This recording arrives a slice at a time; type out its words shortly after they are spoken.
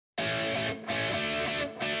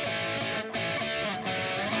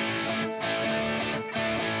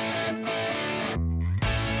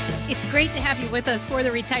It's great to have you with us for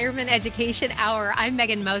the Retirement Education Hour. I'm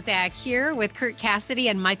Megan Mozak here with Kirk Cassidy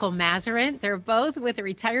and Michael Masserant. They're both with the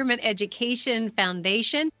Retirement Education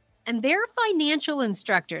Foundation, and they're financial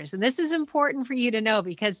instructors. And this is important for you to know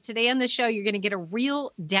because today on the show, you're going to get a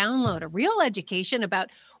real download, a real education about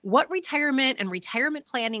what retirement and retirement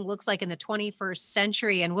planning looks like in the 21st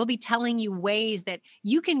century. And we'll be telling you ways that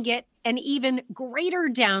you can get an even greater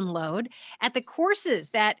download at the courses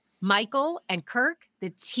that Michael and Kirk,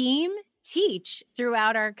 the team, teach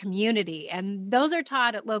throughout our community. And those are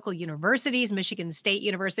taught at local universities, Michigan State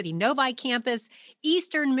University Novi campus,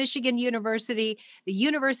 Eastern Michigan University, the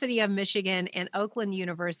University of Michigan, and Oakland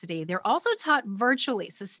University. They're also taught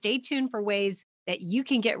virtually. So stay tuned for ways that you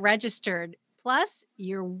can get registered. Plus,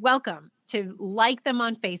 you're welcome to like them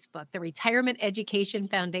on Facebook, the Retirement Education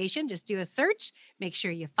Foundation. Just do a search, make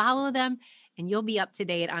sure you follow them, and you'll be up to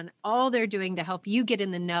date on all they're doing to help you get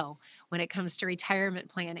in the know when it comes to retirement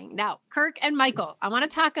planning. Now, Kirk and Michael, I want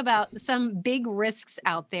to talk about some big risks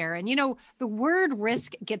out there. And, you know, the word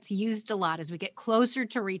risk gets used a lot as we get closer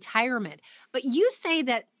to retirement. But you say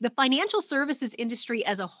that the financial services industry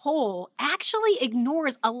as a whole actually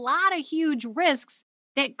ignores a lot of huge risks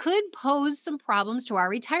that could pose some problems to our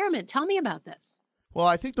retirement. Tell me about this. Well,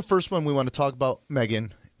 I think the first one we want to talk about,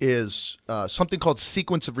 Megan, is something called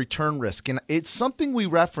sequence of return risk. And it's something we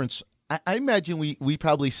reference. I imagine we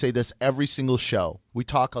probably say this every single show. We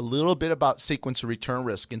talk a little bit about sequence of return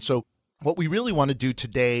risk. And so what we really want to do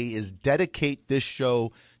today is dedicate this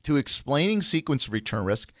show to explaining sequence of return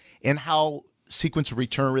risk and how sequence of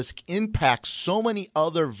return risk impacts so many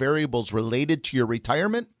other variables related to your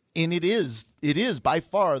retirement. And it is by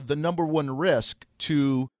far the number one risk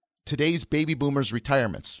to today's baby boomers'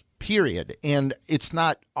 retirements, period. And it's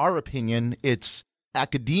not our opinion, it's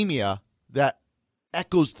academia that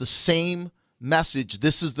echoes the same message.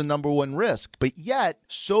 This is the number one risk, but yet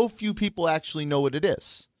so few people actually know what it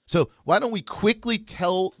is. So why don't we quickly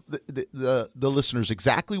tell the listeners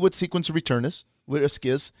exactly what sequence of return risk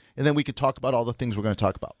is, and then we could talk about all the things we're going to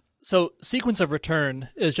talk about. So sequence of return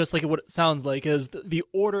is just like what it sounds like, is the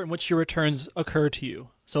order in which your returns occur to you.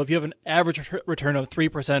 So if you have an average return of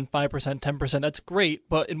 3%, 5%, 10%, that's great.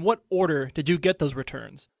 But in what order did you get those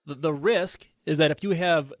returns? The risk is that if you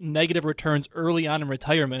have negative returns early on in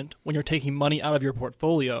retirement, when you're taking money out of your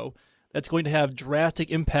portfolio, that's going to have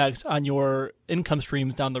drastic impacts on your income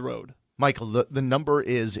streams down the road. Michael, the number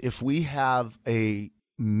is if we have a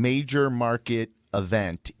major market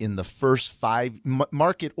event in the first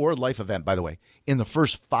market or life event, by the way, in the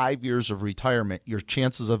first 5 years of retirement, your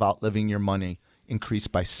chances of outliving your money increase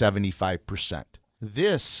by 75%.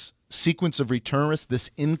 This sequence of return risk, this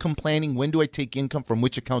income planning, when do I take income from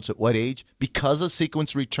which accounts at what age, because of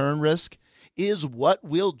sequence return risk, is what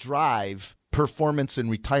will drive performance in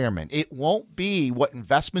retirement. It won't be what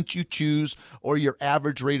investments you choose or your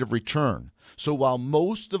average rate of return. So while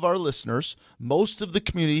most of our listeners, most of the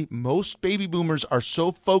community, most baby boomers are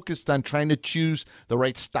so focused on trying to choose the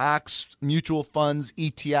right stocks, mutual funds,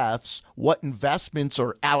 ETFs, what investments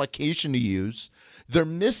or allocation to use, they're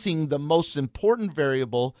missing the most important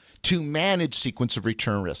variable to manage sequence of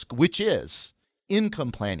return risk, which is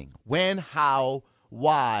income planning. When, how,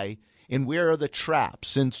 why, and where are the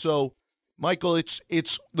traps? And so Michael, it's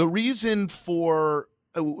the reason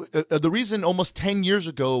almost 10 years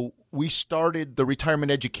ago we started the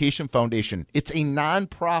Retirement Education Foundation. It's a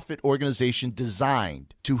nonprofit organization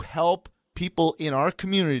designed to help people in our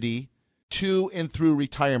community to and through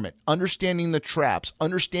retirement, understanding the traps,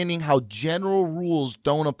 understanding how general rules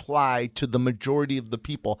don't apply to the majority of the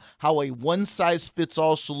people, how a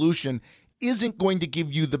one-size-fits-all solution isn't going to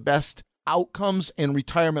give you the best outcomes and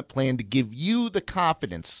retirement plan to give you the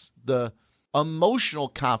confidence, the emotional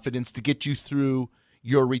confidence to get you through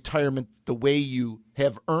your retirement the way you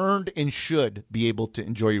have earned and should be able to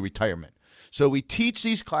enjoy your retirement. So we teach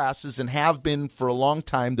these classes and have been for a long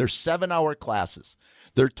time. They're 7-hour classes.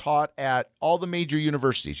 They're taught at all the major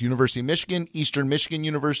universities, University of Michigan, Eastern Michigan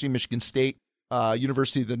University, Michigan State,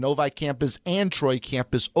 University of the Novi campus and Troy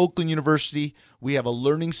campus, Oakland University. We have a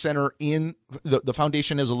learning center the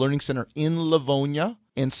foundation has a learning center in Livonia.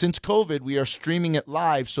 And since COVID, we are streaming it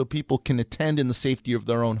live so people can attend in the safety of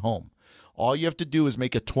their own home. All you have to do is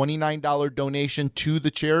make a $29 donation to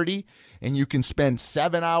the charity, and you can spend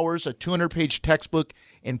 7 hours, a 200-page textbook,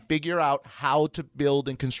 and figure out how to build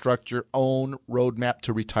and construct your own roadmap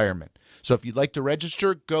to retirement. So if you'd like to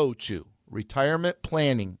register, go to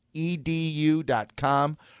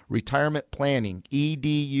retirementplanningedu.com,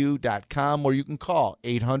 retirementplanningedu.com, or you can call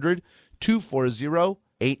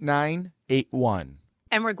 800-240-8981.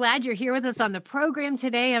 And we're glad you're here with us on the program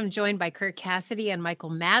today. I'm joined by Kirk Cassidy and Michael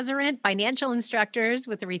Masserant, financial instructors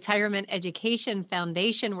with the Retirement Education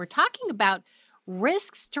Foundation. We're talking about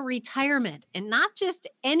risks to retirement, and not just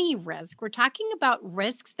any risk. We're talking about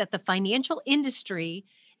risks that the financial industry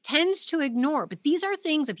tends to ignore. But these are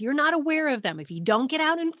things, if you're not aware of them, if you don't get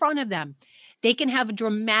out in front of them, they can have a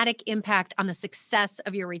dramatic impact on the success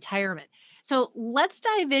of your retirement. So let's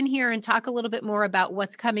dive in here and talk a little bit more about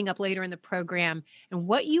what's coming up later in the program and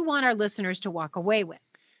what you want our listeners to walk away with.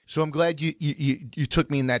 So I'm glad you took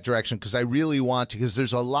me in that direction, because I really want to, because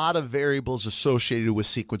there's a lot of variables associated with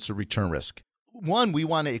sequence of return risk. One, we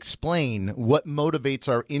want to explain what motivates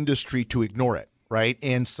our industry to ignore it, right?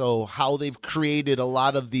 And so how they've created a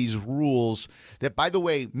lot of these rules that, by the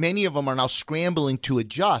way, many of them are now scrambling to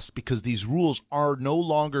adjust because these rules are no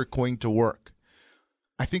longer going to work.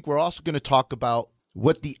 I think we're also going to talk about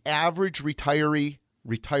what the average retiree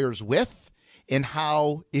retires with, and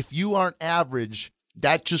how if you aren't average,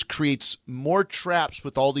 that just creates more traps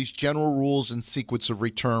with all these general rules and sequence of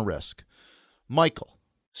return risk. Michael,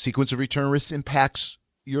 sequence of return risk impacts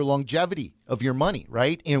your longevity of your money,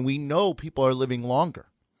 right? And we know people are living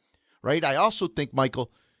longer, right? I also think,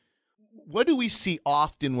 Michael, what do we see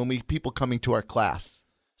often when people coming to our class?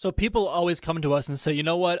 So people always come to us and say, you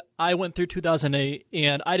know what, I went through 2008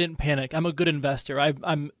 and I didn't panic. I'm a good investor.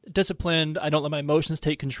 I'm disciplined. I don't let my emotions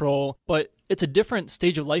take control. But it's a different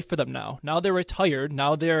stage of life for them now. Now they're retired.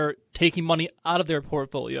 Now they're taking money out of their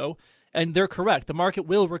portfolio. And they're correct. The market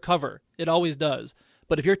will recover. It always does.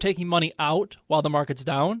 But if you're taking money out while the market's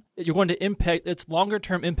down, you're going to impact its longer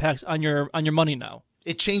term impacts on your money now.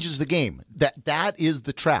 It changes the game. That is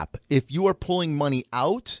the trap. If you are pulling money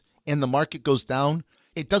out and the market goes down,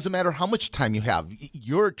 it doesn't matter how much time you have.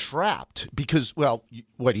 You're trapped because, well,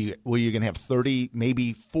 what are you going to have 30,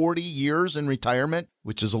 maybe 40 years in retirement,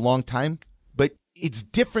 which is a long time. But it's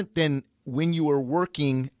different than when you were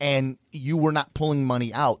working and you were not pulling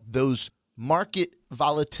money out. Those market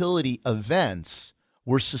volatility events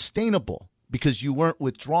were sustainable because you weren't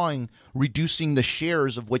withdrawing, reducing the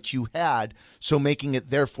shares of what you had, so making it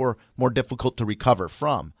therefore more difficult to recover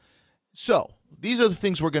from. So these are the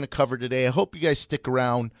things we're going to cover today. I hope you guys stick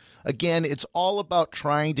around. Again, it's all about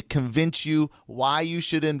trying to convince you why you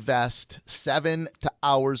should invest 7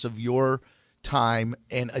 hours of your time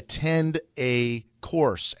and attend a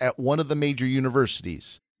course at one of the major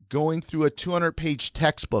universities, going through a 200-page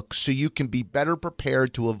textbook so you can be better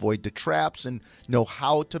prepared to avoid the traps and know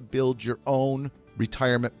how to build your own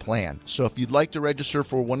retirement plan. So if you'd like to register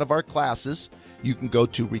for one of our classes, you can go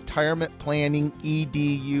to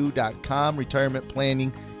retirementplanningedu.com,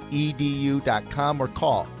 retirementplanningedu.com, or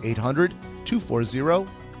call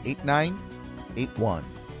 800-240-8981.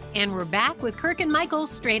 And we're back with Kirk and Michael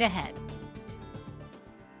straight ahead.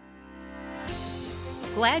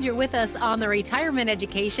 Glad you're with us on the Retirement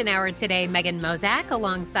Education Hour today. Megan Mozak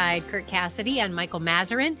alongside Kirk Cassidy and Michael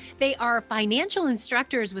Masserant. They are financial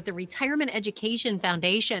instructors with the Retirement Education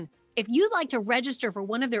Foundation. If you'd like to register for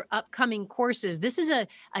one of their upcoming courses, this is a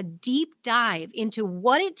deep dive into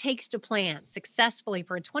what it takes to plan successfully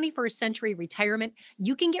for a 21st century retirement.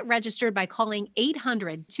 You can get registered by calling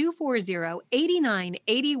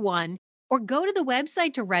 800-240-8981. Or go to the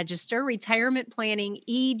website to register,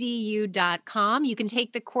 retirementplanningedu.com. You can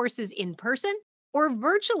take the courses in person or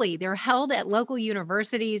virtually. They're held at local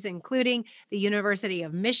universities, including the University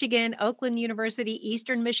of Michigan, Oakland University,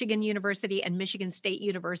 Eastern Michigan University, and Michigan State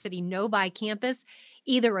University Novi campus.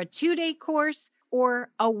 Either a 2-day course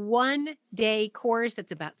or a 1-day course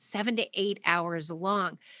that's about 7 to 8 hours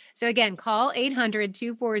long. So again, call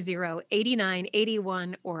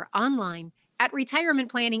 800-240-8981 or online at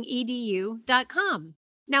retirementplanningedu.com.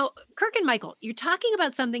 Now, Kirk and Michael, you're talking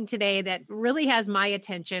about something today that really has my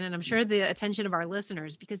attention, and I'm sure the attention of our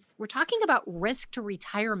listeners, because we're talking about risk to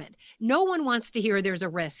retirement. No one wants to hear there's a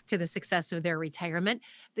risk to the success of their retirement,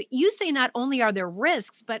 but you say not only are there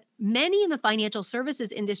risks, but many in the financial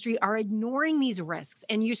services industry are ignoring these risks.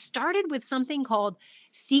 And you started with something called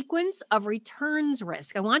sequence of returns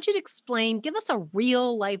risk. I want you to explain, give us a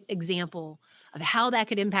real life example of how that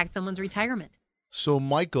could impact someone's retirement. So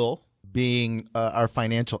Michael, being our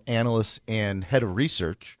financial analyst and head of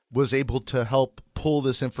research, was able to help pull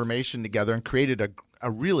this information together and created a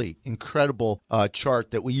really incredible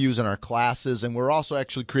chart that we use in our classes. And we're also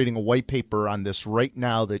actually creating a white paper on this right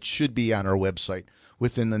now that should be on our website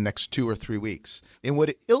within the next 2 or 3 weeks. And what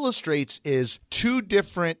it illustrates is 2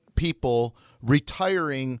 different people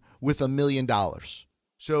retiring with $1 million.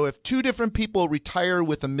 So if 2 different people retire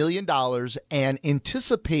with $1 million and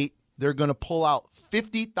anticipate they're going to pull out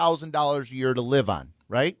 $50,000 a year to live on,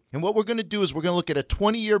 right? And what we're going to do is we're going to look at a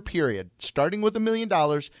 20-year period, starting with $1 million,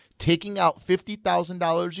 taking out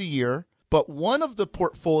 $50,000 a year. But one of the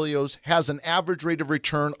portfolios has an average rate of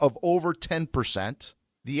return of over 10%.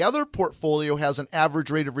 The other portfolio has an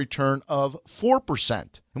average rate of return of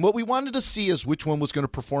 4%. And what we wanted to see is which one was going to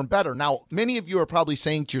perform better. Now, many of you are probably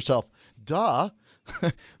saying to yourself, duh,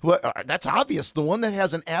 well, that's obvious. The one that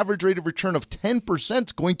has an average rate of return of 10%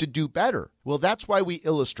 is going to do better. Well, that's why we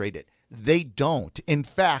illustrate it. They don't. In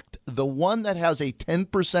fact, the one that has a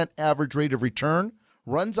 10% average rate of return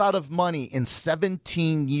runs out of money in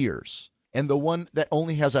 17 years. And the one that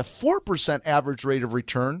only has a 4% average rate of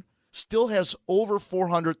return still has over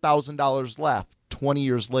 $400,000 left 20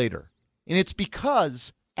 years later. And it's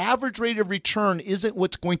because average rate of return isn't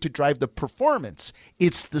what's going to drive the performance.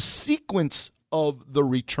 It's the sequence of the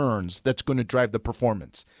returns that's going to drive the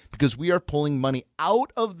performance, because we are pulling money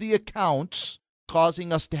out of the accounts,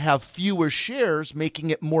 causing us to have fewer shares, making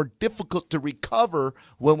it more difficult to recover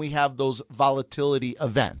when we have those volatility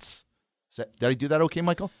events. Did I do that okay,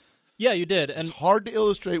 Michael? Yeah, you did. And it's hard to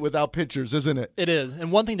illustrate without pictures, isn't it? It is.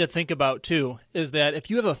 And one thing to think about, too, is that if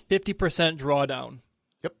you have a 50% drawdown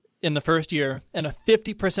in the first year and a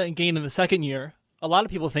 50% gain in the second year, a lot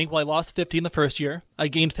of people think, well, I lost 50 in the first year, I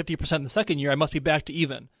gained 50% in the second year, I must be back to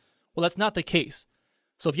even. Well, that's not the case.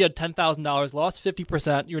 So if you had $10,000, lost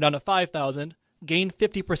 50%, you're down to $5,000, gained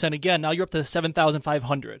 50% again, now you're up to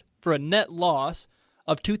 $7,500 for a net loss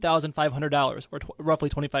of $2,500, or roughly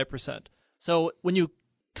 25%. So when you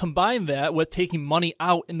combine that with taking money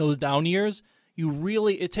out in those down years,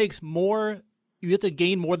 it takes more. You have to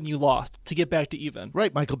gain more than you lost to get back to even.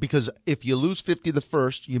 Right, Michael, because if you lose 50 the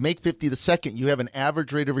first, you make 50 the second, you have an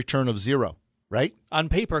average rate of return of 0, right? On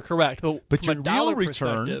paper, correct. But from your a dollar real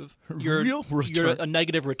return, you're a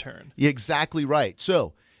negative return. Exactly right.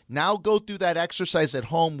 So now go through that exercise at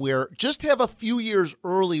home where just have a few years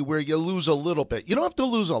early where you lose a little bit. You don't have to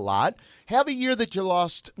lose a lot. Have a year that you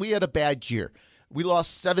lost. We had a bad year. We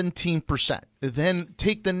lost 17%. Then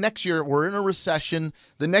take the next year, we're in a recession.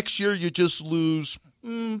 The next year, you just lose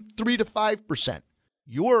 3 to 5%.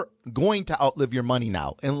 You're going to outlive your money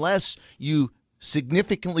now unless you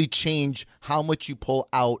significantly change how much you pull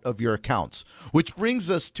out of your accounts, which brings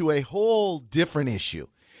us to a whole different issue,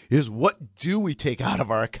 is what do we take out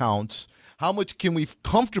of our accounts? How much can we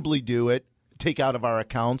comfortably take out of our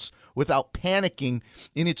accounts without panicking?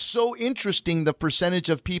 And it's so interesting, the percentage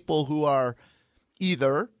of people who are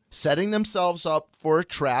either setting themselves up for a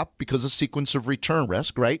trap because of sequence of return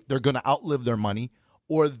risk, right? They're going to outlive their money,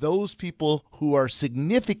 or those people who are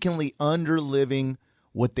significantly underliving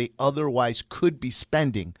what they otherwise could be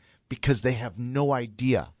spending because they have no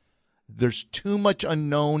idea. There's too much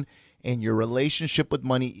unknown, and your relationship with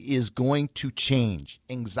money is going to change.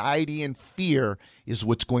 Anxiety and fear is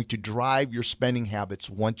what's going to drive your spending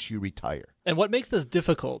habits once you retire. And what makes this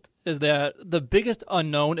difficult is that the biggest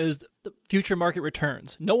unknown is the future market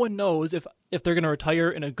returns. No one knows if they're going to retire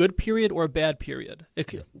in a good period or a bad period.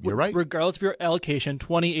 You're right. Regardless of your allocation,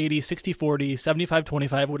 20-80, 60-40,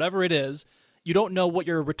 75-25, whatever it is, you don't know what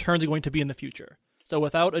your returns are going to be in the future. So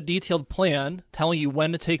without a detailed plan telling you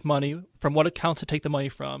when to take money, from what accounts to take the money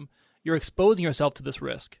from, you're exposing yourself to this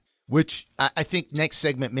risk. Which I think next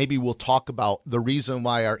segment, maybe we'll talk about the reason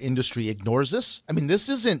why our industry ignores this. I mean, this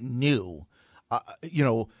isn't new.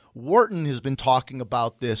 Wharton has been talking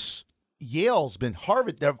about this. Yale's been,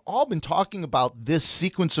 Harvard, they've all been talking about this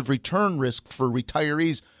sequence of return risk for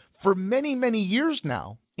retirees for many, many years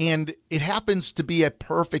now. And it happens to be a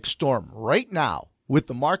perfect storm right now with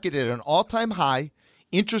the market at an all-time high,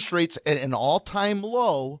 interest rates at an all-time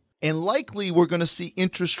low, and likely we're going to see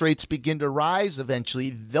interest rates begin to rise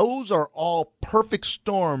eventually. Those are all perfect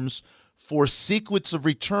storms for sequence of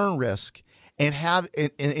return risk, and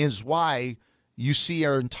is why you see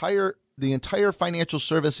the entire financial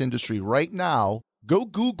service industry right now. Go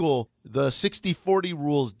Google the 60-40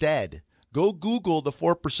 rule's dead. Go Google the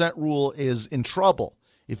 4% rule is in trouble.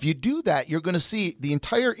 If you do that, you're going to see the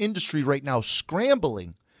entire industry right now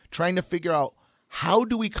scrambling, trying to figure out how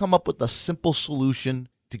do we come up with a simple solution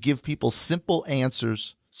to give people simple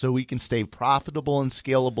answers so we can stay profitable and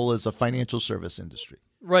scalable as a financial service industry.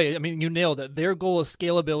 Right. I mean, you nailed it. Their goal is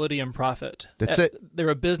scalability and profit. That's it. They're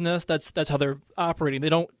a business. That's how they're operating. They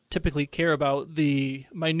don't typically care about the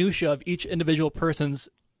minutia of each individual person's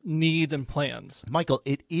needs and plans. Michael,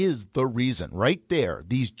 it is the reason right there,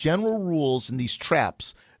 these general rules and these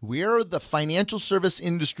traps, where the financial service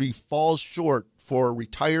industry falls short for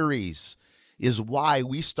retirees, is why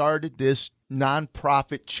we started this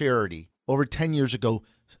nonprofit charity over 10 years ago,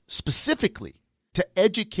 specifically to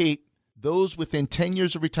educate those within 10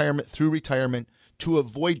 years of retirement through retirement to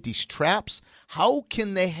avoid these traps? How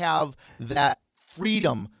can they have that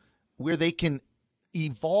freedom where they can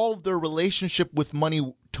evolve their relationship with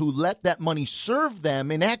money to let that money serve them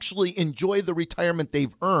and actually enjoy the retirement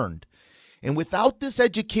they've earned? And without this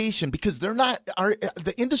education, because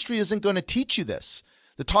the industry isn't going to teach you this.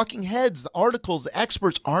 The talking heads, the articles, the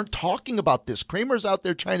experts aren't talking about this. Kramer's out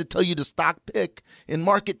there trying to tell you to stock pick and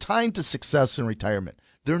market time to success in retirement.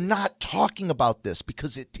 They're not talking about this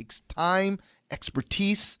because it takes time,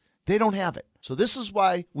 expertise. They don't have it. So this is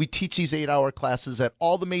why we teach these 8-hour classes at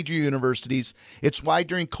all the major universities. It's why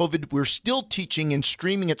during COVID, we're still teaching and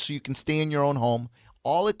streaming it so you can stay in your own home.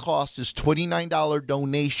 All it costs is $29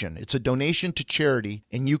 donation. It's a donation to charity,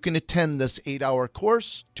 and you can attend this 8-hour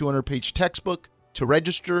course, 200-page textbook. To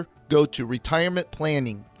register, go to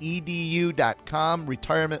retirementplanningedu.com,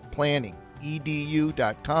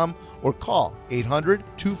 retirementplanningedu.com, or call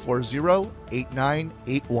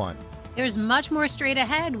 800-240-8981. There's much more straight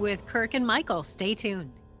ahead with Kirk and Michael. Stay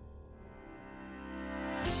tuned.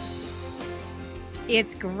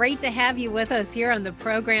 It's great to have you with us here on the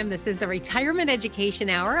program. This is the Retirement Education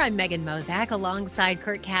Hour. I'm Megan Mozak alongside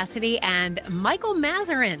Kirk Cassidy and Michael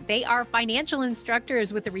Masserant. They are financial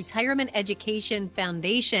instructors with the Retirement Education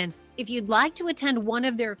Foundation. If you'd like to attend one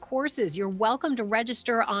of their courses, you're welcome to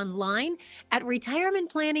register online at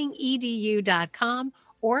retirementplanningedu.com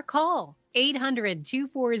or call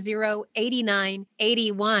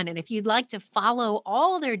 800-240-8981. And if you'd like to follow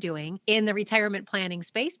all they're doing in the retirement planning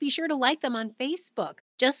space, be sure to like them on Facebook.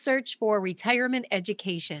 Just search for Retirement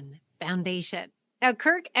Education Foundation. Now,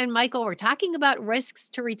 Kirk and Michael, we're talking about risks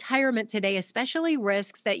to retirement today, especially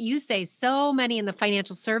risks that you say so many in the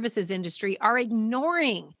financial services industry are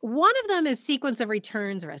ignoring. One of them is sequence of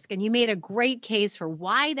returns risk, and you made a great case for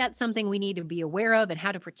why that's something we need to be aware of and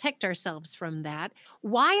how to protect ourselves from that.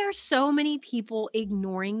 Why are so many people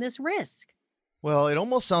ignoring this risk? Well, it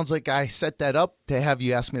almost sounds like I set that up to have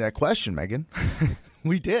you ask me that question, Megan.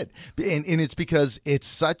 We did. And it's because it's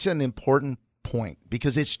such an important point,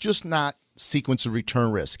 because it's just not sequence of return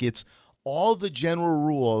risk. It's all the general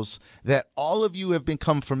rules that all of you have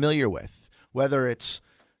become familiar with, whether it's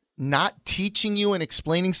not teaching you and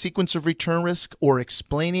explaining sequence of return risk or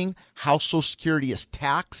explaining how Social Security is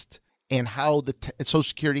taxed and how the Social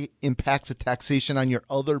Security impacts the taxation on your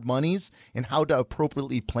other monies and how to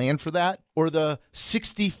appropriately plan for that, or the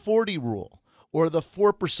 60-40 rule or the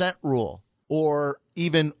 4% rule, or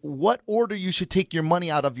even what order you should take your money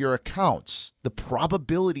out of your accounts, the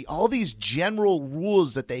probability, all these general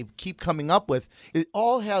rules that they keep coming up with, it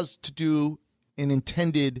all has to do and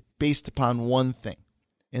intended based upon one thing,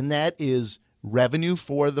 and that is revenue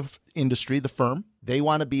for the industry, the firm. They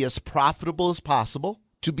want to be as profitable as possible.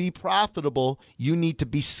 To be profitable, you need to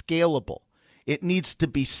be scalable. It needs to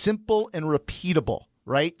be simple and repeatable,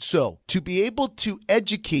 right? So to be able to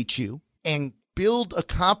educate you and build a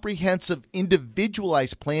comprehensive,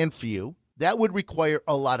 individualized plan for you, that would require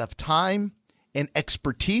a lot of time and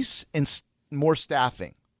expertise and more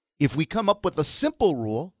staffing. If we come up with a simple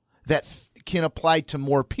rule that can apply to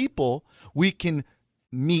more people, we can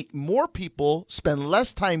meet more people, spend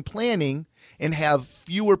less time planning, and have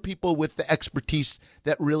fewer people with the expertise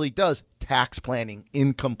that really does tax planning,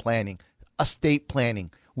 income planning, estate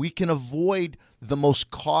planning. We can avoid the most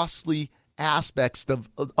costly aspects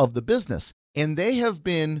of the business. And they have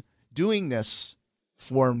been doing this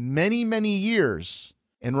for many, many years.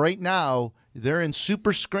 And right now, they're in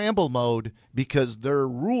super scramble mode because their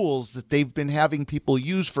rules that they've been having people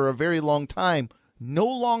use for a very long time no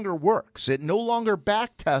longer works. It no longer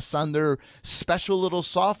backtests on their special little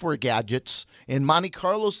software gadgets and Monte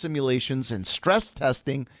Carlo simulations and stress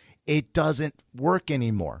testing. It doesn't work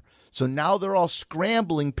anymore. So now they're all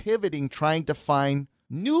scrambling, pivoting, trying to find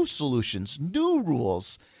new solutions, new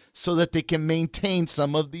rules, so that they can maintain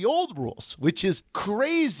some of the old rules, which is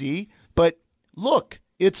crazy. But look,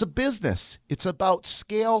 it's a business. It's about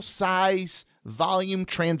scale, size, volume,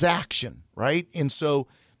 transaction, right? And so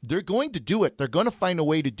they're going to do it. They're going to find a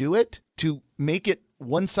way to do it, to make it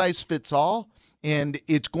one size fits all. And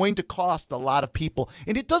it's going to cost a lot of people.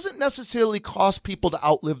 And it doesn't necessarily cost people to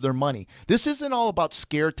outlive their money. This isn't all about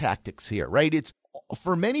scare tactics here, right? It's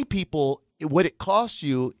for many people, what it costs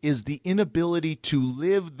you is the inability to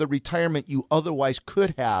live the retirement you otherwise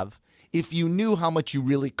could have if you knew how much you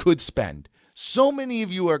really could spend. So many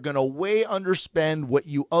of you are going to way underspend what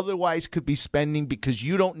you otherwise could be spending because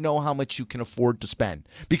you don't know how much you can afford to spend,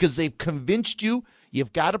 because they've convinced you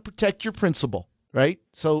you've got to protect your principal, right?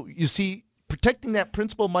 So you see, protecting that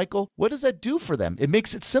principal, Michael, what does that do for them? It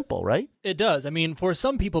makes it simple, right? It does. I mean, for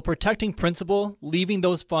some people, protecting principal, leaving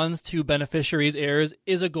those funds to beneficiaries, heirs,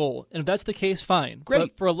 is a goal. And if that's the case, fine. Great.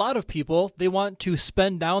 But for a lot of people, they want to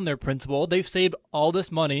spend down their principal. They've saved all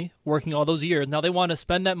this money working all those years. Now they want to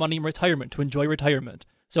spend that money in retirement to enjoy retirement.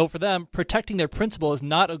 So for them, protecting their principal is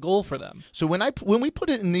not a goal for them. So when we put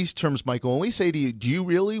it in these terms, Michael, when we say to you, do you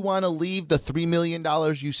really want to leave the $3 million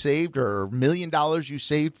you saved or $1 million you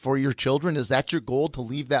saved for your children? Is that your goal, to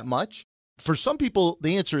leave that much? For some people,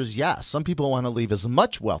 the answer is yes. Some people want to leave as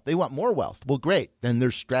much wealth. They want more wealth. Well, great. Then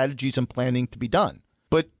there's strategies and planning to be done.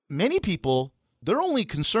 But many people, their only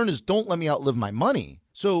concern is don't let me outlive my money.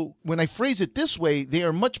 So when I phrase it this way, they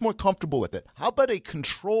are much more comfortable with it. How about a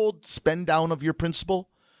controlled spend down of your principal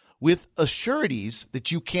with assurities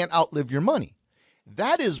that you can't outlive your money?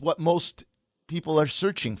 That is what most people are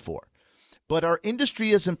searching for. But our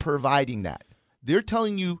industry isn't providing that. They're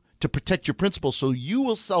telling you to protect your principal so you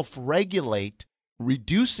will self-regulate,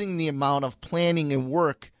 reducing the amount of planning and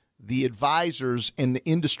work the advisors in the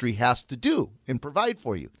industry has to do and provide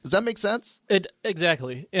for you. Does that make sense?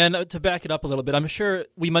 Exactly. And to back it up a little bit, I'm sure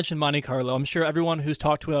we mentioned Monte Carlo. I'm sure everyone who's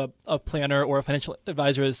talked to a planner or a financial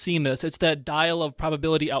advisor has seen this. It's that dial of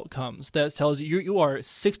probability outcomes that tells you are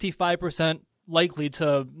 65% likely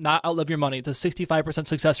to not outlive your money. It's a 65%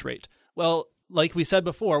 success rate. Well, like we said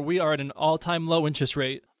before, we are at an all-time low interest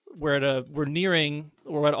rate. We're at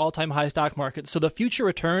all-time high stock market. So the future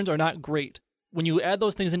returns are not great. When you add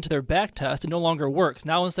those things into their back test, it no longer works.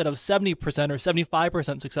 Now, instead of 70% or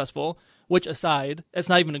 75% successful, which aside, it's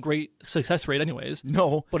not even a great success rate anyways.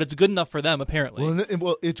 No. But it's good enough for them, apparently.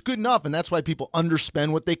 Well, it's good enough, and that's why people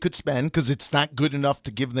underspend what they could spend, because it's not good enough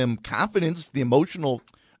to give them confidence, the emotional.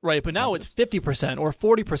 Right, but now it's 50% or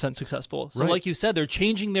 40% successful. So like you said, they're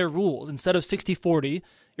changing their rules. Instead of 60-40,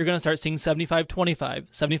 you're going to start seeing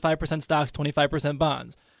 75-25, 75% stocks, 25%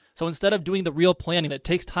 bonds. So instead of doing the real planning that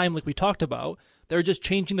takes time like we talked about, they're just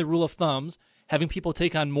changing the rule of thumbs, having people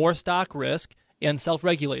take on more stock risk and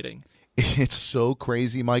self-regulating. It's so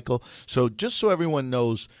crazy, Michael. So just so everyone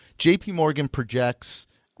knows, JP Morgan projects,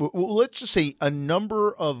 let's just say a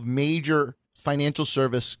number of major financial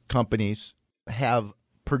service companies have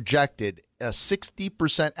projected a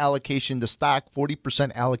 60% allocation to stock,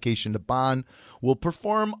 40% allocation to bond, will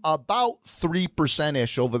perform about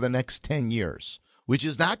 3%-ish over the next 10 years, which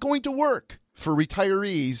is not going to work for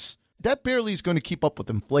retirees. That barely is going to keep up with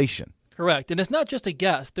inflation. Correct. And it's not just a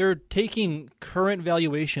guess. They're taking current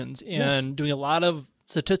valuations and doing a lot of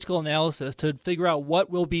statistical analysis to figure out what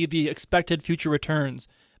will be the expected future returns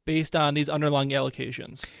based on these underlying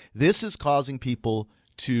allocations. This is causing people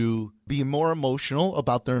to be more emotional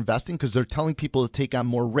about their investing because they're telling people to take on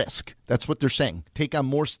more risk. That's what they're saying. Take on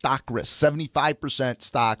more stock risk, 75%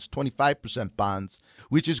 stocks, 25% bonds,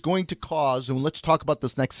 which is going to cause, and let's talk about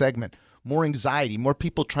this next segment, more anxiety, more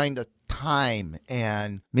people trying to time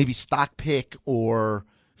and maybe stock pick or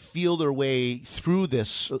feel their way through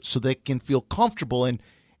this so they can feel comfortable. And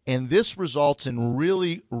this results in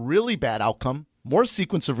really, really bad outcome, more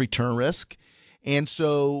sequence of return risk. And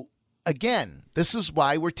so again, this is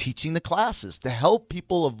why we're teaching the classes, to help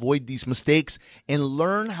people avoid these mistakes and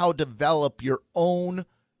learn how to develop your own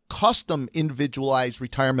custom individualized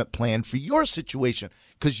retirement plan for your situation,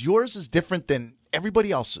 because yours is different than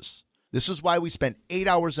everybody else's. This is why we spent 8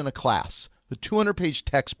 hours in a class, the 200-page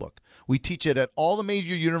textbook. We teach it at all the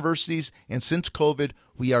major universities, and since COVID,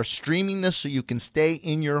 we are streaming this so you can stay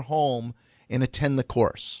in your home and attend the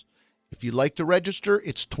course. If you'd like to register,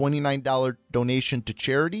 it's $29 donation to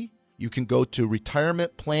charity. You can go to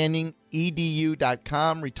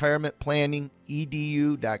retirementplanningedu.com,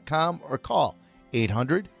 retirementplanningedu.com, or call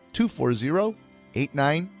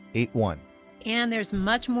 800-240-8981. And there's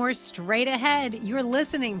much more straight ahead. You're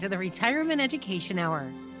listening to the Retirement Education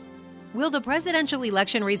Hour. Will the presidential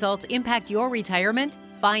election results impact your retirement?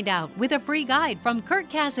 Find out with a free guide from Kirk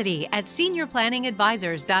Cassidy at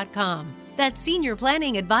seniorplanningadvisors.com. That's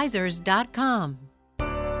seniorplanningadvisors.com.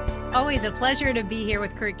 Always a pleasure to be here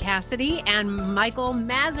with Kirk Cassidy and Michael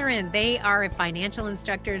Masserant. They are financial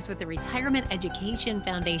instructors with the Retirement Education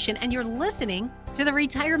Foundation, and you're listening to the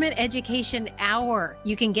Retirement Education Hour.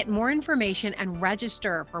 You can get more information and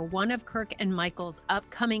register for one of Kirk and Michael's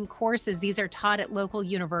upcoming courses. These are taught at local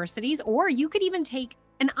universities, or you could even take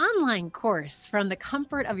an online course from the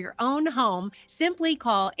comfort of your own home. Simply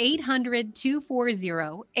call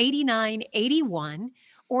 800-240-8981.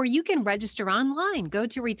 Or you can register online. Go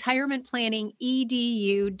to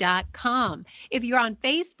retirementplanningedu.com. If you're on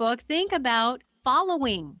Facebook, think about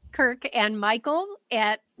following Kirk and Michael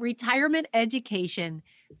at Retirement Education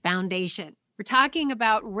Foundation. We're talking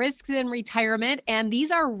about risks in retirement, and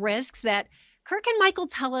these are risks that Kirk and Michael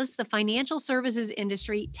tell us the financial services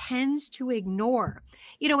industry tends to ignore.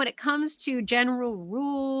 When it comes to general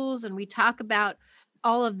rules and we talk about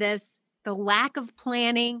all of this, the lack of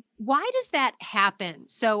planning, why does that happen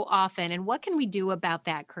so often? And what can we do about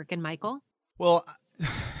that, Kirk and Michael? Well,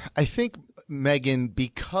 I think, Megan,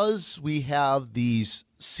 because we have these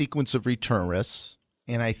sequence of return risks,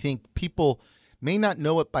 and I think people may not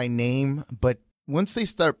know it by name, but once they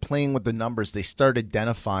start playing with the numbers, they start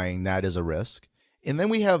identifying that as a risk. And then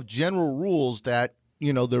we have general rules that,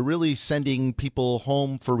 they're really sending people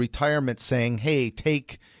home for retirement saying, hey,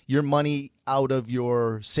 take your money out of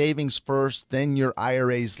your savings first, then your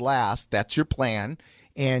IRAs last. That's your plan.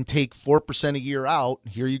 And take 4% a year out.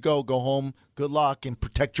 Here you go. Go home. Good luck and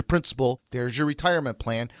protect your principal. There's your retirement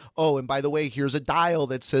plan. Oh, and by the way, here's a dial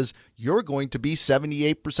that says you're going to be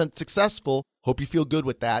 78% successful. Hope you feel good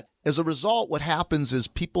with that. As a result, what happens is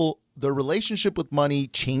their relationship with money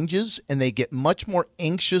changes and they get much more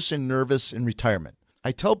anxious and nervous in retirement.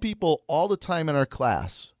 I tell people all the time in our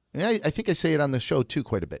class, and I think I say it on the show too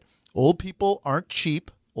quite a bit. Old people aren't cheap.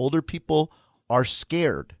 Older people are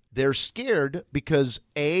scared. They're scared because,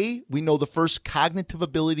 A, we know the first cognitive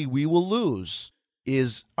ability we will lose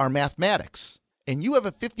is our mathematics. And you have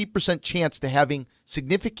a 50% chance to having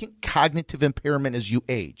significant cognitive impairment as you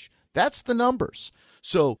age. That's the numbers.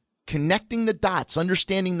 So connecting the dots,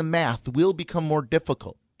 understanding the math will become more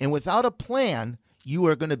difficult. And without a plan, you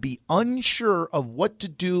are going to be unsure of what to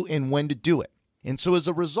do and when to do it. And so as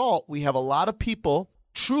a result, we have a lot of people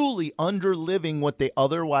truly underliving what they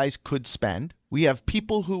otherwise could spend. We have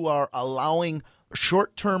people who are allowing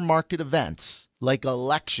short-term market events like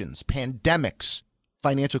elections, pandemics,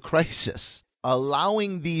 financial crisis,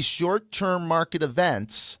 allowing these short-term market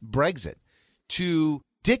events, Brexit, to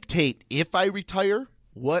dictate if I retire,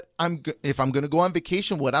 if I'm going to go on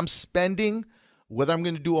vacation, what I'm spending, whether I'm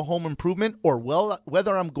going to do a home improvement, or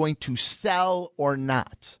whether I'm going to sell or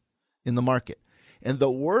not in the market. And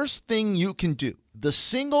the worst thing you can do, the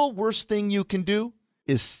single worst thing you can do,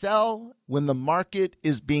 is sell when the market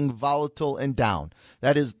is being volatile and down.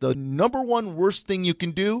 That is the number one worst thing you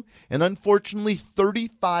can do. And unfortunately,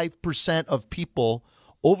 35% of people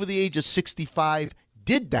over the age of 65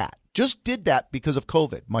 did that. Just did that because of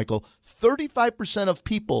COVID, Michael. 35% of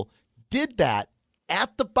people did that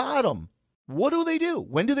at the bottom. What do?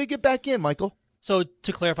 When do they get back in, Michael? So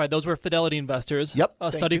to clarify, those were Fidelity investors. Yep.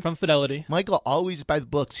 A study from Fidelity. Michael always by the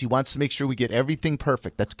books. He wants to make sure we get everything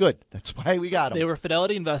perfect. That's good. That's why we got them. They were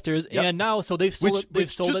Fidelity investors, Yep. And now they've sold it. They've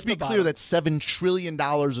sold just it to be at the clear, bottom. that's $7 trillion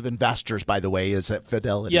of investors, by the way, is at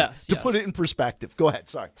Fidelity. Yes. To put it in perspective. Go ahead.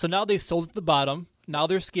 Sorry. So now they've sold at the bottom. Now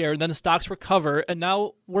they're scared. Then the stocks recover, and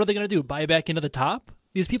now what are they going to do? Buy back into the top?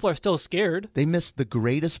 These people are still scared. They missed the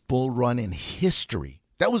greatest bull run in history.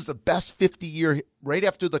 That was the best 50-year, right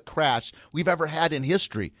after the crash, we've ever had in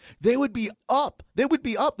history. They would be up. Their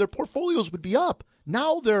portfolios would be up.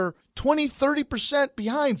 Now they're 20, 30%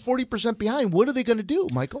 behind, 40% behind. What are they going to do,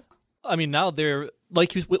 Michael? I mean, now they're,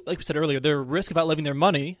 like we said earlier, their risk of outliving their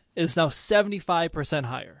money is now 75%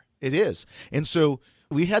 higher. It is. And so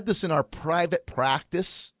we had this in our private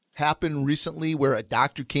practice happen recently where a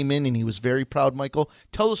doctor came in and he was very proud, Michael.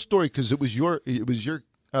 Tell the story because it was your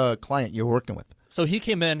client you're working with. So he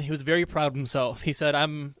came in, he was very proud of himself. He said,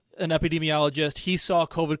 I'm an epidemiologist. He saw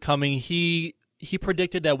COVID coming. He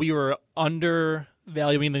predicted that we were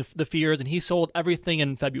undervaluing the fears, and he sold everything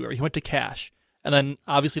in February. He went to cash. And then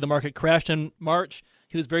obviously the market crashed in March.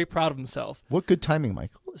 He was very proud of himself. What good timing,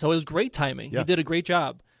 Michael. So it was great timing. Yeah. He did a great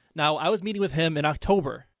job. Now, I was meeting with him in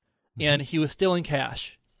October, and he was still in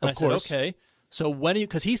cash. And I said, okay. So when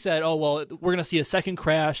because he said, oh, well, we're going to see a second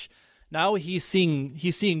crash. Now he's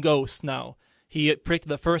seeing ghosts now. He predicted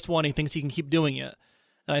the first one. He thinks he can keep doing it.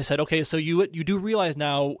 And I said, okay, so you do realize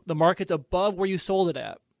now the market's above where you sold it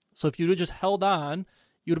at. So if you would have just held on,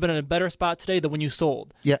 you would have been in a better spot today than when you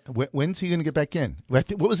sold. Yeah. When's he going to get back in?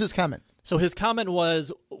 What was his comment? So his comment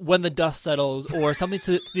was when the dust settles, or something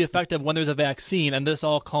to the effect of when there's a vaccine and this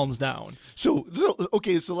all calms down. So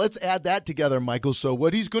let's add that together, Michael. So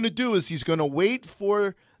what he's going to do is he's going to wait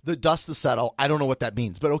for the dust to settle. I don't know what that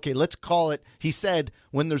means, but okay, let's call it, he said,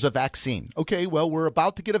 when there's a vaccine. Okay, well, we're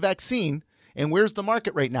about to get a vaccine, and where's the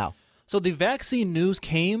market right now? So the vaccine news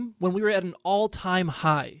came when we were at an all-time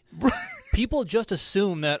high. People just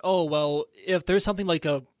assume that, oh, well, if there's something like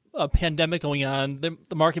a pandemic going on,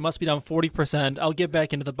 the market must be down 40%. I'll get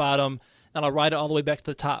back into the bottom, and I'll ride it all the way back to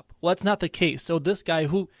the top. Well, that's not the case. So this guy,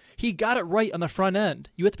 he got it right on the front end.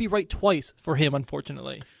 You have to be right twice for him,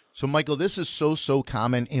 unfortunately. So, Michael, this is so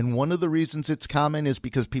common, and one of the reasons it's common is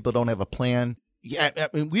because people don't have a plan. Yeah, I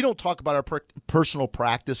mean, we don't talk about our personal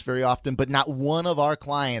practice very often, but not one of our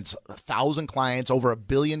clients, 1,000 clients, over $1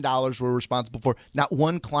 billion we're responsible for, not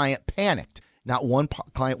one client panicked. Not one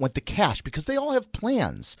client went to cash because they all have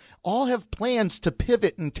plans. All have plans to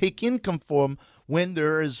pivot and take income from when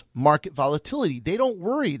there is market volatility. They don't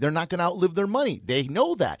worry. They're not going to outlive their money. They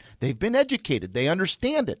know that. They've been educated. They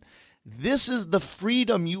understand it. This is the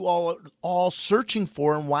freedom you all searching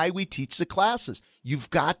for and why we teach the classes.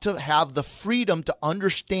 You've got to have the freedom to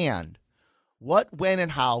understand what, when,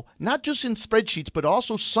 and how, not just in spreadsheets, but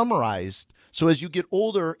also summarized. So as you get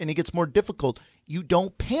older and it gets more difficult, you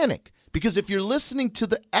don't panic. Because if you're listening to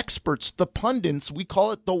the experts, the pundits, we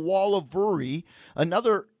call it the wall of worry,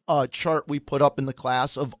 another chart we put up in the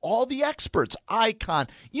class of all the experts, Icon,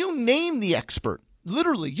 you name the expert.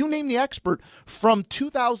 Literally, you name the expert from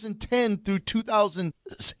 2010 through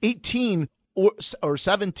 2018 or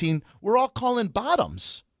 17, we're all calling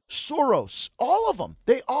bottoms. Soros, all of them,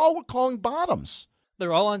 they all were calling bottoms.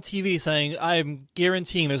 They're all on TV saying, I'm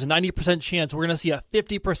guaranteeing there's a 90% chance we're going to see a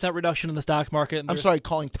 50% reduction in the stock market. I'm sorry,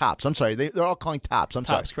 calling tops. I'm sorry. They're all calling tops.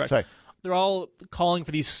 Tops, correct. Sorry. They're all calling for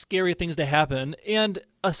these scary things to happen. And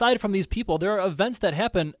aside from these people, there are events that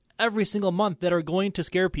happen every single month that are going to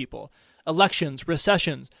scare people. Elections,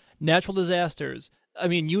 recessions, natural disasters. I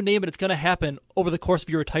mean, you name it, it's going to happen over the course of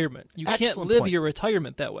your retirement. You can't live your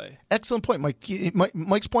retirement that way. Excellent point, Mike.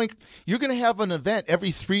 Mike's point, you're going to have an event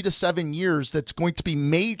every 3 to 7 years that's going to be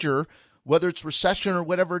major, whether it's recession or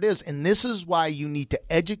whatever it is. And this is why you need to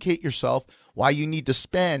educate yourself, why you need to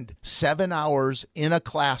spend 7 hours in a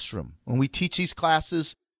classroom. When we teach these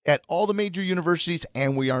classes at all the major universities,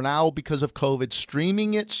 and we are now, because of COVID,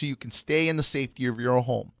 streaming it so you can stay in the safety of your own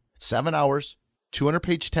home. 7 hours,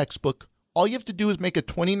 200-page textbook. All you have to do is make a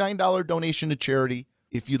 $29 donation to charity.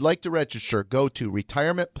 If you'd like to register, go to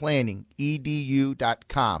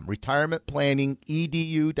retirementplanningedu.com,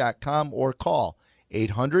 retirementplanningedu.com, or call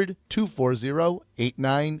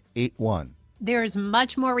 800-240-8981. There's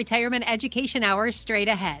much more Retirement Education Hour straight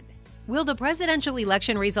ahead. Will the presidential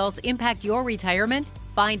election results impact your retirement?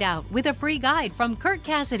 Find out with a free guide from Kirk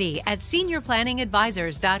Cassidy at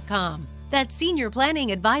seniorplanningadvisors.com. That's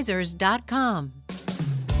seniorplanningadvisors.com.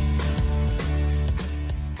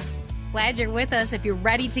 Glad you're with us. If you're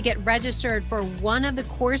ready to get registered for one of the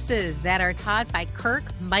courses that are taught by Kirk,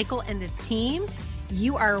 Michael, and the team,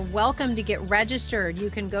 you are welcome to get registered. You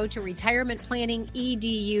can go to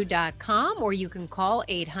retirementplanningedu.com or you can call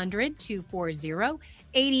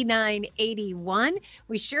 800-240-8981.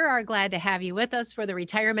 We sure are glad to have you with us for the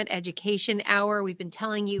Retirement Education Hour. We've been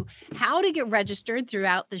telling you how to get registered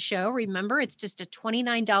throughout the show. Remember, it's just a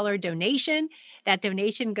 $29 donation. That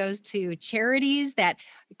donation goes to charities that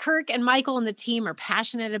Kirk and Michael and the team are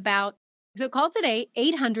passionate about. So call today,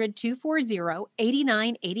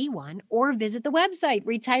 800-240-8981, or visit the website,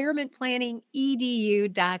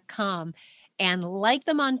 retirementplanningedu.com. And like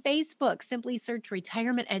them on Facebook. Simply search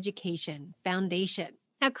Retirement Education Foundation.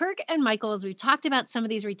 Now, Kirk and Michael, as we've talked about some of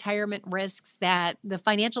these retirement risks that the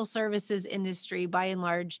financial services industry, by and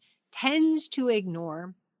large, tends to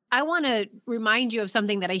ignore, I want to remind you of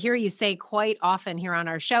something that I hear you say quite often here on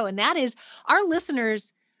our show, and that is our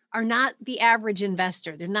listeners are not the average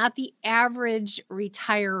investor. They're not the average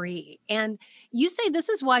retiree. And you say this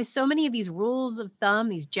is why so many of these rules of thumb,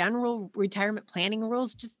 these general retirement planning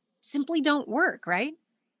rules, just simply don't work, right?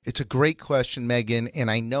 It's a great question, Megan, and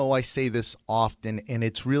I know I say this often, and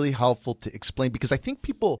it's really helpful to explain because I think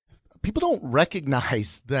people don't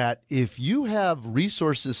recognize that if you have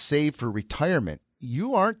resources saved for retirement,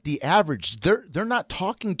 you aren't the average. They're not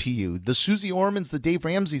talking to you. The Susie Ormans, the Dave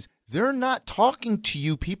Ramseys, they're not talking to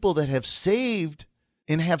you, people that have saved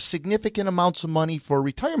and have significant amounts of money for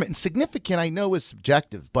retirement. And significant, I know, is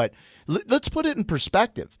subjective, but let's put it in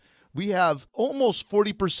perspective. We have almost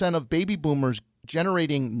 40% of baby boomers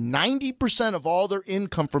generating 90% of all their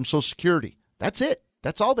income from Social Security. That's it.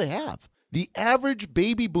 That's all they have. The average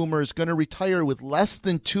baby boomer is going to retire with less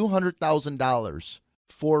than $200,000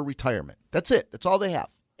 for retirement. That's it. That's all they have.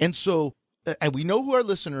 And so, and we know who our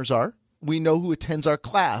listeners are. We know who attends our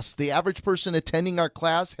class. The average person attending our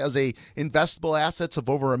class has a investable assets of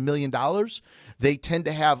over $1 million. They tend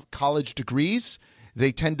to have college degrees.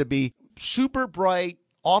 They tend to be super bright,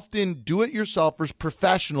 often do-it-yourselfers,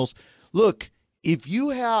 professionals. Look, if you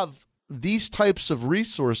have these types of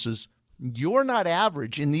resources, you're not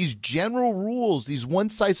average. And these general rules, these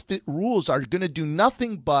one-size-fit rules are going to do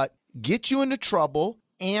nothing but get you into trouble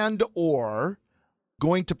and or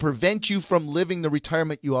going to prevent you from living the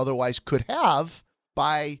retirement you otherwise could have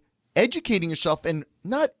by educating yourself and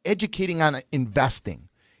not educating on investing.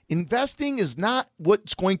 Investing is not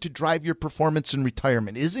what's going to drive your performance in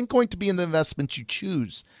retirement. It isn't going to be in the investments you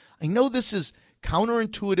choose. I know this is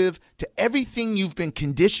counterintuitive to everything you've been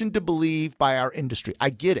conditioned to believe by our industry. I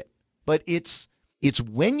get it. But it's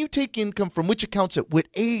when you take income from which accounts at what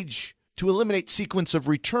age to eliminate sequence of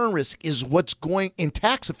return risk is what's going in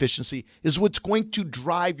tax efficiency is what's going to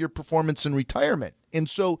drive your performance in retirement. And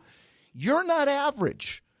so you're not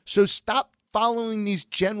average. So stop following these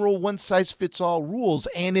general one-size-fits-all rules.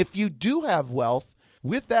 And if you do have wealth,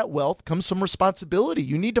 with that wealth comes some responsibility.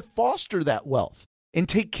 You need to foster that wealth and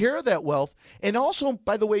take care of that wealth. And also,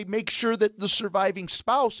 by the way, make sure that the surviving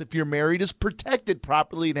spouse, if you're married, is protected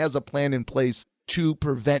properly and has a plan in place to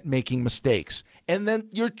prevent making mistakes. And then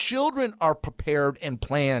your children are prepared and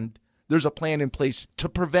planned. There's a plan in place to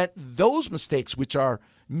prevent those mistakes, which are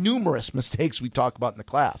numerous mistakes we talk about in the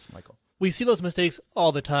class, Michael. We see those mistakes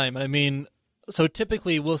all the time. I mean, so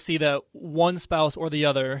typically we'll see that one spouse or the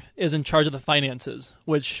other is in charge of the finances,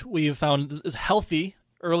 which we've found is healthy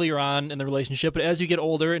earlier on in the relationship. But as you get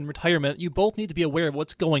older in retirement, you both need to be aware of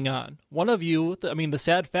what's going on. One of you, the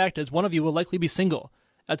sad fact is one of you will likely be single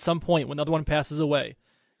at some point when the other one passes away.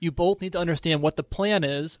 You both need to understand what the plan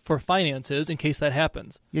is for finances in case that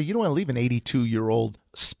happens. Yeah, you don't want to leave an 82-year-old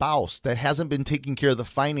spouse that hasn't been taking care of the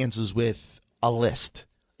finances with a list.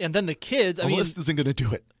 And then the kids, a list isn't going to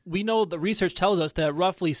do it. We know the research tells us that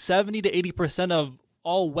roughly 70 to 80% of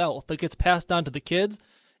all wealth that gets passed on to the kids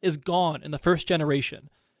is gone in the first generation.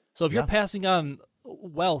 So if you're passing on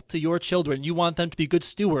wealth to your children, you want them to be good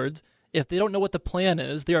stewards. If they don't know what the plan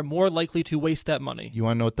is, they are more likely to waste that money. You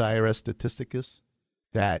want to know what the IRS statistic is?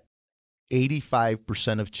 That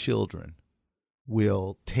 85% of children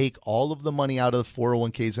will take all of the money out of the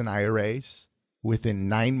 401ks and IRAs within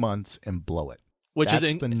 9 months and blow it. Which That's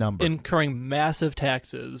is the number. Incurring massive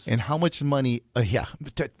taxes. And how much money,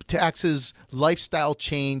 taxes, lifestyle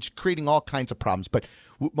change, creating all kinds of problems. But,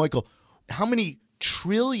 Michael, how many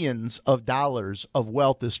trillions of dollars of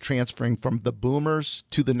wealth is transferring from the boomers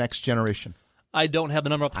to the next generation? I don't have the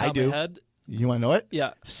number off the top of my head. You want to know it?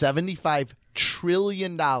 Yeah. $75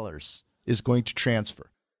 trillion is going to transfer.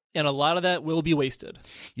 And a lot of that will be wasted.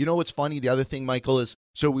 You know what's funny? The other thing, Michael, is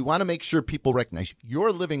so we want to make sure people recognize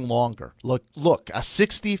you're living longer. Look, a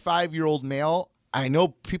 65-year-old male, I know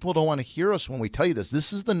people don't want to hear us when we tell you this.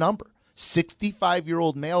 This is the number.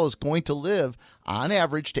 65-year-old male is going to live on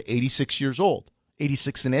average to 86 years old.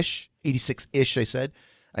 86-ish, I said.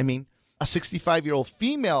 I mean, a 65-year-old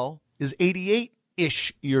female is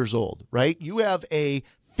 88-ish years old, right? You have a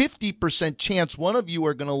 50% chance one of you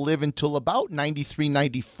are going to live until about 93,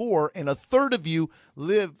 94, and over a third of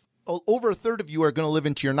you are going to live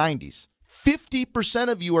into your 90s. 50%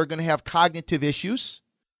 of you are going to have cognitive issues.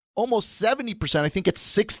 Almost 70%, I think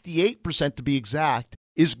it's 68% to be exact,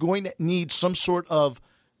 is going to need some sort of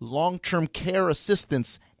long-term care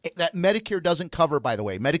assistance that Medicare doesn't cover, by the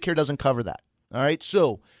way. Medicare doesn't cover that. All right,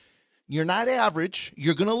 so you're not average.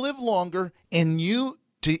 You're going to live longer, and to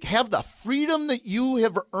have the freedom that you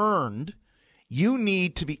have earned, you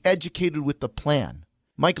need to be educated with the plan.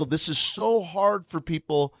 Michael, this is so hard for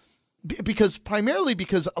people primarily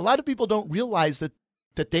because a lot of people don't realize that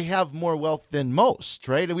they have more wealth than most,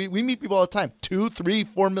 right? We meet people all the time, $2, $3,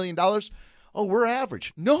 $4 million. Oh, we're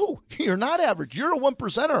average. No, you're not average. You're a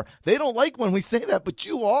 1%er. They don't like when we say that, but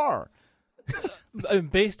you are.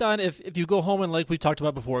 Based on if you go home and like we talked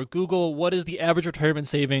about before, Google what is the average retirement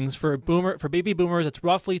savings for baby boomers, it's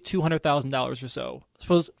roughly $200,000 or so.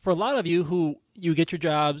 For a lot of you who you get your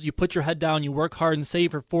jobs, you put your head down, you work hard and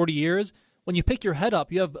save for 40 years, when you pick your head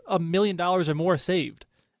up, you have $1 million or more saved.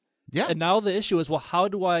 Yeah. And now the issue is, well, how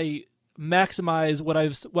do I maximize what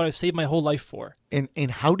I've saved my whole life for?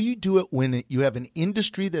 And how do you do it when you have an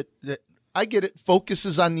industry that I get it,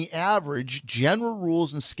 focuses on the average, general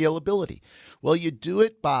rules, and scalability? Well, you do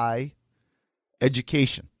it by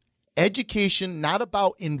education. Education, not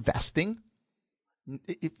about investing.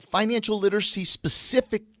 Financial literacy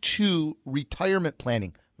specific to retirement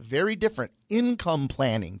planning. Very different. Income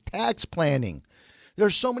planning, tax planning.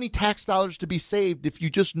 There's so many tax dollars to be saved if you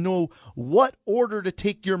just know what order to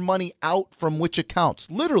take your money out from which accounts.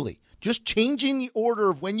 Literally, just changing the order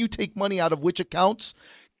of when you take money out of which accounts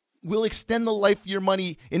will extend the life of your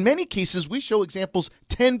money. In many cases, we show examples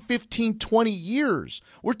 10, 15, 20 years.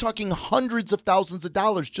 We're talking hundreds of thousands of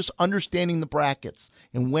dollars just understanding the brackets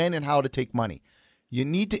and when and how to take money. You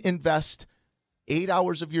need to invest 7, 8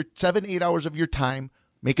 hours of your time,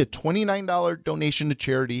 make a $29 donation to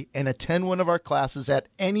charity, and attend one of our classes at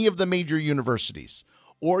any of the major universities.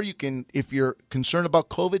 Or you can, if you're concerned about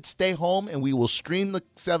COVID, stay home and we will stream the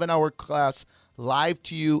 7-hour class live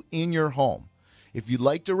to you in your home. If you'd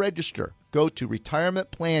like to register, go to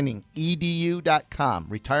retirementplanningedu.com,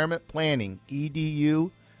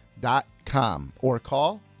 retirementplanningedu.com, or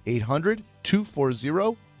call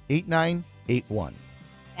 800-240-8981.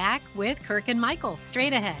 Back with Kirk and Michael,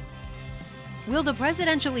 straight ahead. Will the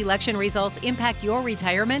presidential election results impact your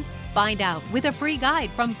retirement? Find out with a free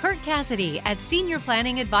guide from Kirk Cassidy at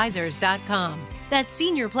seniorplanningadvisors.com. That's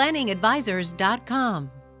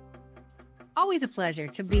seniorplanningadvisors.com. Always a pleasure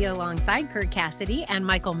to be alongside Kirk Cassidy and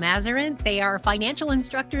Michael Masserant. They are financial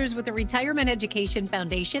instructors with the Retirement Education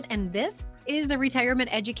Foundation, and this is the Retirement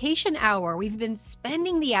Education Hour. We've been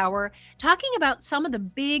spending the hour talking about some of the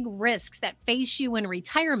big risks that face you in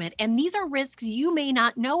retirement, and these are risks you may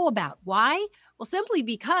not know about. Why? Well, simply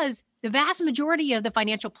because the vast majority of the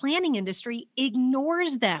financial planning industry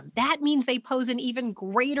ignores them. That means they pose an even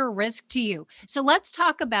greater risk to you. So let's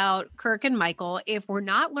talk about, Kirk and Michael, if we're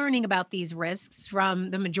not learning about these risks from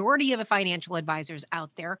the majority of the financial advisors out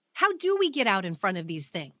there, how do we get out in front of these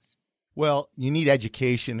things? Well, you need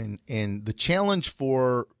education, and the challenge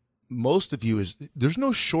for most of you is there's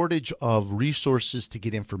no shortage of resources to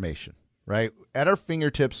get information, right? At our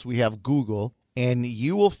fingertips, we have Google, and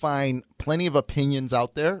you will find plenty of opinions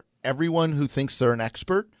out there. Everyone who thinks they're an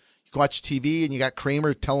expert. You can watch TV, and you got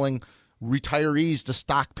Kramer telling retirees to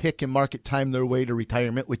stock pick and market time their way to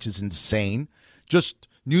retirement, which is insane. Just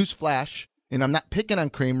newsflash, and I'm not picking on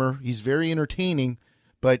Kramer. He's very entertaining,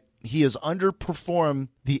 but he has underperformed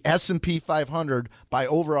the S&P 500 by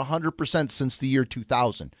over 100% since the year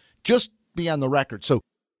 2000. Just be on the record. So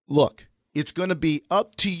look, it's going to be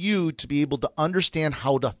up to you to be able to understand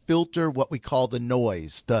how to filter what we call the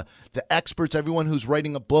noise. The experts, everyone who's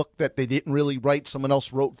writing a book that they didn't really write, someone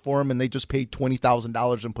else wrote for them and they just paid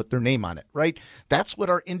 $20,000 and put their name on it, right? That's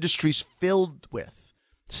what our industry's filled with.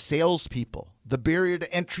 Salespeople. The barrier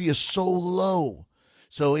to entry is so low.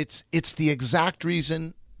 So it's the exact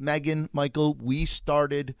reason, Megan, Michael, we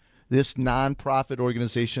started this nonprofit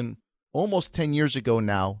organization almost 10 years ago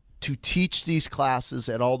now to teach these classes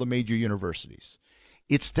at all the major universities.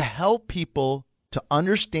 It's to help people to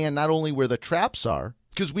understand not only where the traps are,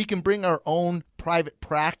 because we can bring our own private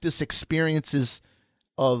practice experiences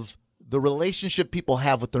of the relationship people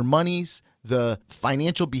have with their monies, the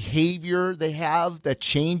financial behavior they have that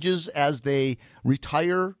changes as they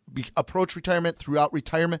retire, approach retirement, throughout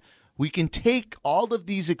retirement. We can take all of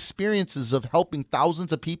these experiences of helping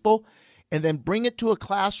thousands of people and then bring it to a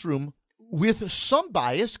classroom with some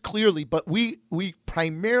bias, clearly, but we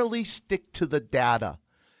primarily stick to the data.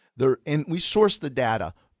 And we source the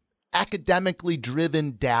data, academically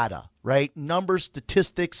driven data, right? Numbers,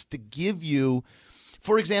 statistics to give you.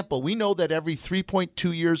 For example, we know that every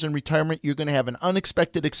 3.2 years in retirement, you're going to have an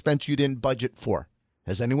unexpected expense you didn't budget for.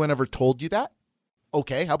 Has anyone ever told you that?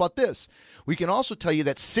 Okay, how about this? We can also tell you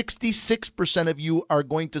that 66% of you are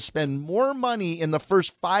going to spend more money in the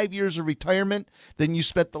first 5 years of retirement than you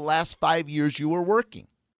spent the last 5 years you were working.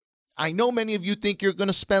 I know many of you think you're going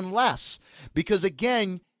to spend less because,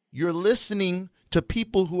 again, you're listening to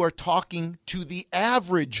people who are talking to the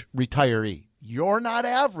average retiree. You're not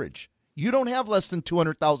average. You don't have less than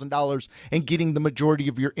 $200,000 and getting the majority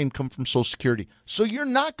of your income from Social Security. So you're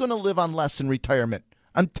not going to live on less in retirement.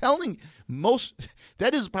 I'm telling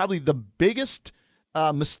that is probably the biggest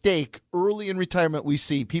mistake early in retirement we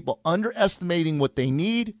see. People underestimating what they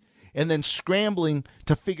need and then scrambling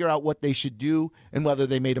to figure out what they should do and whether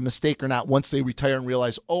they made a mistake or not once they retire and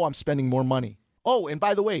realize, oh, I'm spending more money. Oh, and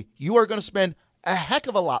by the way, you are going to spend a heck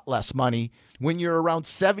of a lot less money when you're around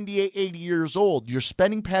 78, 80 years old. Your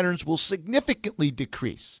spending patterns will significantly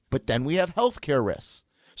decrease. But then we have healthcare risks.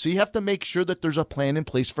 So you have to make sure that there's a plan in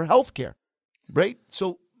place for healthcare. Right?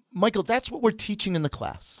 So, Michael, that's what we're teaching in the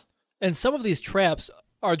class. And some of these traps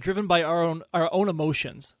are driven by our own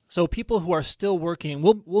emotions. So people who are still working,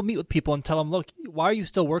 we'll meet with people and tell them, look, why are you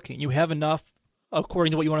still working? You have enough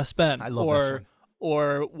according to what you want to spend. I love this one.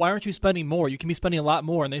 Or why aren't you spending more? You can be spending a lot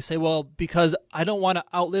more. And they say, well, because I don't want to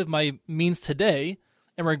outlive my means today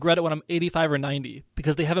and regret it when I'm 85 or 90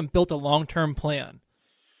 because they haven't built a long-term plan.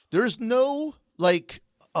 There's no,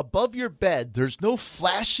 above your bed, there's no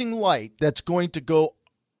flashing light that's going to go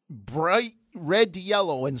bright red to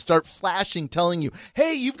yellow and start flashing, telling you,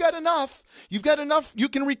 hey, you've got enough. You've got enough. You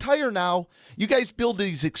can retire now. You guys build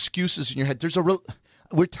these excuses in your head.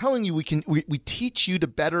 We're telling you, we teach you to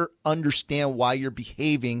better understand why you're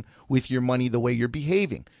behaving with your money the way you're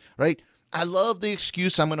behaving, right? I love the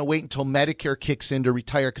excuse, I'm going to wait until Medicare kicks in to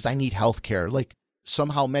retire because I need health care. Like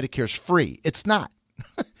somehow Medicare's free. It's not,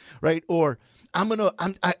 right? Or I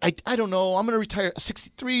don't know, I'm going to retire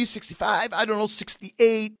 63, 65, I don't know,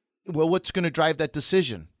 68. Well, what's going to drive that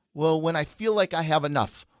decision? Well, when I feel like I have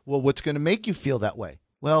enough. Well, what's going to make you feel that way?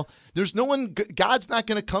 Well, there's no one, God's not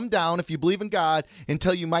going to come down if you believe in God and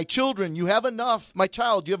tell you, my children, you have enough, my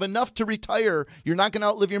child, you have enough to retire. You're not going to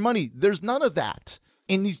outlive your money. There's none of that.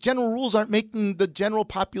 And these general rules aren't making the general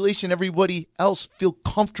population, everybody else, feel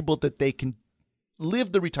comfortable that they can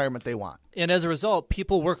live the retirement they want. And as a result,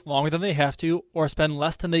 people work longer than they have to or spend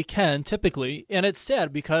less than they can typically. And it's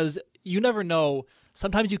sad because you never know.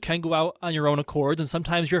 Sometimes you can go out on your own accords, and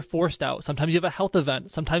sometimes you're forced out. Sometimes you have a health event.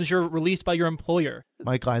 Sometimes you're released by your employer.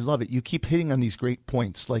 Michael, I love it. You keep hitting on these great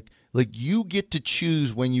points. Like you get to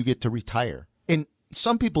choose when you get to retire. And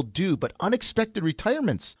some people do, but unexpected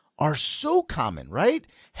retirements are so common, right?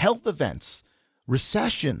 Health events,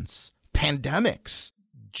 recessions, pandemics,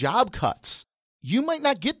 job cuts. You might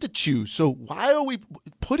not get to choose. So why are we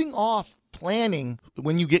putting off planning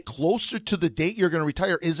when you get closer to the date you're going to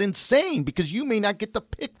retire is insane because you may not get to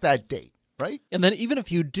pick that date, right? And then even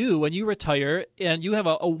if you do, when you retire and you have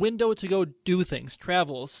a window to go do things,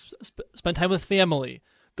 travel, spend time with family,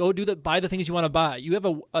 go buy the things you want to buy. You have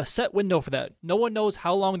a set window for that. No one knows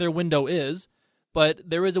how long their window is, but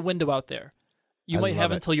there is a window out there. You might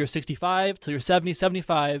have until you're 65, till you're 70,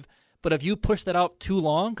 75. But if you push that out too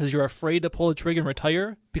long because you're afraid to pull the trigger and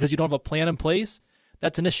retire because you don't have a plan in place,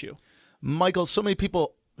 that's an issue. Michael, so many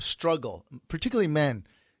people struggle, particularly men,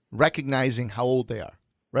 recognizing how old they are,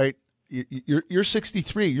 right? You're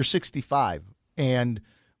 63, you're 65, and,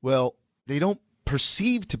 well, they don't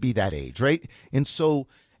perceive to be that age, right? And so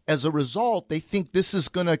as a result, they think this is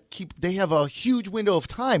going to they have a huge window of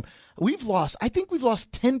time. I think we've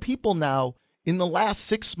lost 10 people now in the last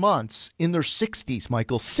 6 months in their 60s,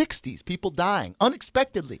 Michael, 60s, people dying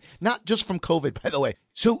unexpectedly, not just from COVID, by the way.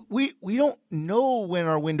 So we don't know when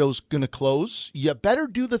our window's going to close. You better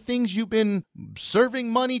do the things you've been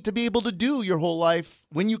serving money to be able to do your whole life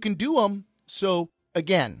when you can do them. So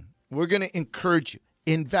again, we're going to encourage you.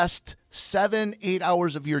 Invest 7-8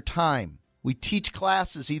 hours of your time. We teach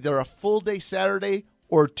classes either a full day Saturday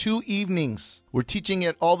or 2 evenings. We're teaching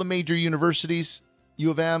at all the major universities,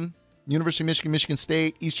 U of M, University of Michigan, Michigan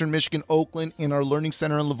State, Eastern Michigan, Oakland, in our Learning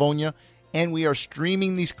Center in Livonia. And we are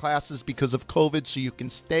streaming these classes because of COVID, so you can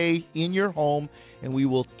stay in your home, and we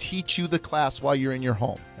will teach you the class while you're in your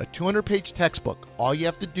home. A 200-page textbook. All you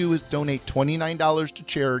have to do is donate $29 to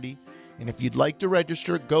charity. And if you'd like to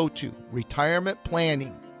register, go to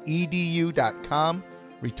retirementplanningedu.com,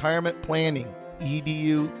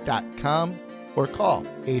 retirementplanningedu.com, or call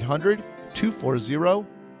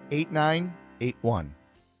 800-240-8981.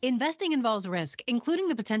 Investing involves risk, including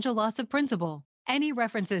the potential loss of principal. Any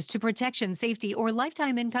references to protection, safety, or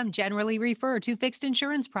lifetime income generally refer to fixed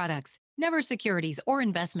insurance products, never securities or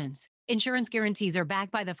investments. Insurance guarantees are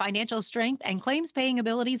backed by the financial strength and claims-paying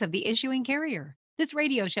abilities of the issuing carrier. This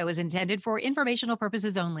radio show is intended for informational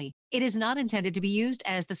purposes only. It is not intended to be used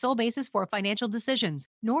as the sole basis for financial decisions,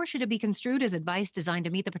 nor should it be construed as advice designed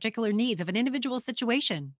to meet the particular needs of an individual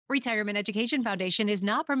situation. Retirement Education Foundation is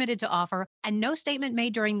not permitted to offer, and no statement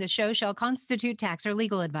made during the show shall constitute tax or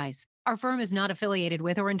legal advice. Our firm is not affiliated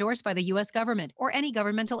with or endorsed by the U.S. government or any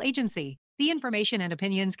governmental agency. The information and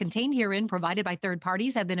opinions contained herein provided by third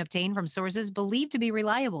parties have been obtained from sources believed to be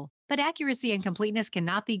reliable, but accuracy and completeness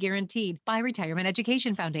cannot be guaranteed by Retirement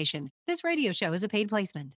Education Foundation. This radio show is a paid placement.